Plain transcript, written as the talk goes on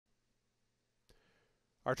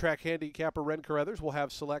Our track handicapper, Ren Carruthers, will have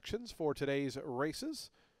selections for today's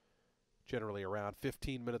races, generally around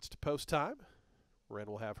 15 minutes to post time. Ren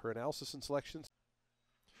will have her analysis and selections.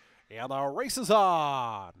 And the race is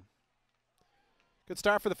on. Good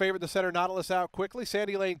start for the favorite in the center. Nautilus out quickly.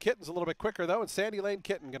 Sandy Lane Kitten's a little bit quicker, though, and Sandy Lane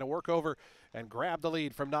Kitten going to work over and grab the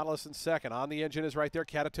lead from Nautilus in second. On the engine is right there.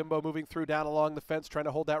 Catatumbo moving through down along the fence, trying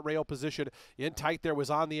to hold that rail position. In tight there was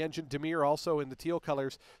on the engine. Demir, also in the teal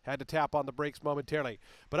colors, had to tap on the brakes momentarily.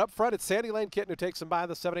 But up front, it's Sandy Lane Kitten who takes him by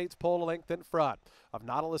the 7/8 pole length in front of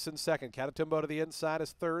Nautilus in second. Catatumbo to the inside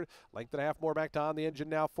is third. Length and a half more back to on the engine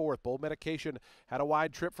now fourth. Bold Medication had a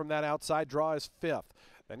wide trip from that outside draw is fifth.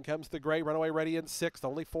 Then comes the gray, Runaway Ready in sixth,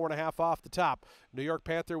 only 4.5 off the top. New York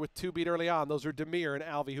Panther with 2 beat early on. Those are Demir and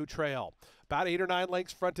Alvey who trail. About 8 or 9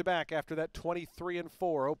 lengths front to back after that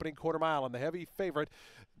 23-4 opening quarter mile. And the heavy favorite,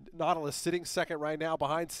 Nautilus, sitting second right now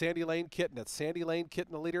behind Sandy Lane Kitten. It's Sandy Lane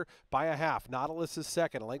Kitten the leader by a half. Nautilus is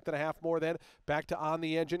second. A length and a half more then. Back to on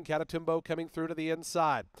the engine. Catatumbo coming through to the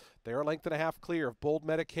inside. They're a length and a half clear of Bold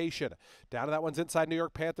Medication. Down to that one's inside. New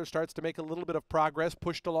York Panther starts to make a little bit of progress.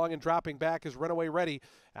 Pushed along and dropping back is Runaway Ready.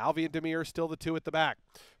 Alvey and Demir still the two at the back.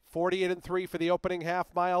 48-3 for the opening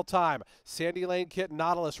half-mile time. Sandy Lane Kitten,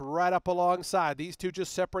 Nautilus right up alongside. These two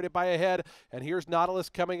just separated by a head. And here's Nautilus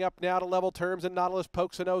coming up now to level terms, and Nautilus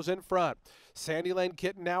pokes a nose in front. Sandy Lane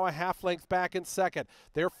Kitten now a half length back in second.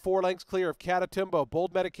 They're 4 lengths clear of Catatumbo.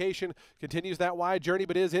 Bold Medication continues that wide journey,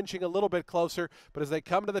 but is inching a little bit closer. But as they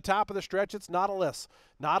come to the top of the stretch, it's Nautilus.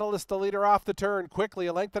 Nautilus the leader off the turn. Quickly,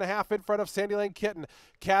 a length and a half in front of Sandy Lane Kitten.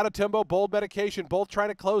 Catatumbo, Bold Medication, both trying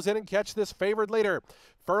to close in and catch this favored leader.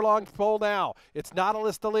 Furlong pole now. It's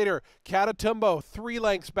Nautilus the leader. Catatumbo 3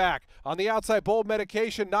 lengths back. On the outside, Bold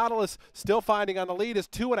Medication. Nautilus still finding on the lead is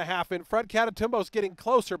 2.5 in front. Catatumbo's getting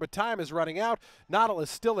closer, but time is running out.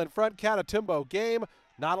 Nautilus still in front. Catatumbo game.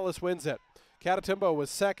 Nautilus wins it. Catatumbo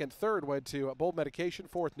was second. Third went to Bold Medication.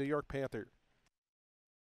 Fourth, New York Panther.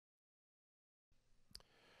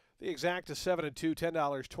 The exact is 7 and 2,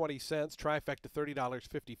 $10.20. Trifecta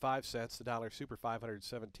 $30.55. The dollar super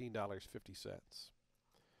 $517.50.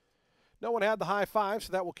 No one had the high five,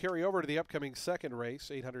 so that will carry over to the upcoming second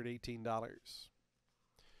race, $818.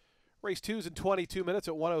 Race 2's in 22 minutes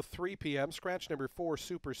at 1:03 p.m. Scratch number 4,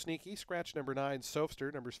 Super Sneaky. Scratch number 9,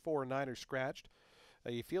 Soapster. Numbers 4 and 9 are scratched.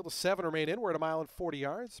 A field of 7 remain in. We're at 1 mile and 40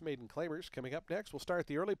 yards. Maiden Claimers coming up next. We'll start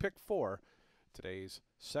the early pick 4. Today's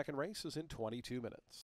second race is in 22 minutes.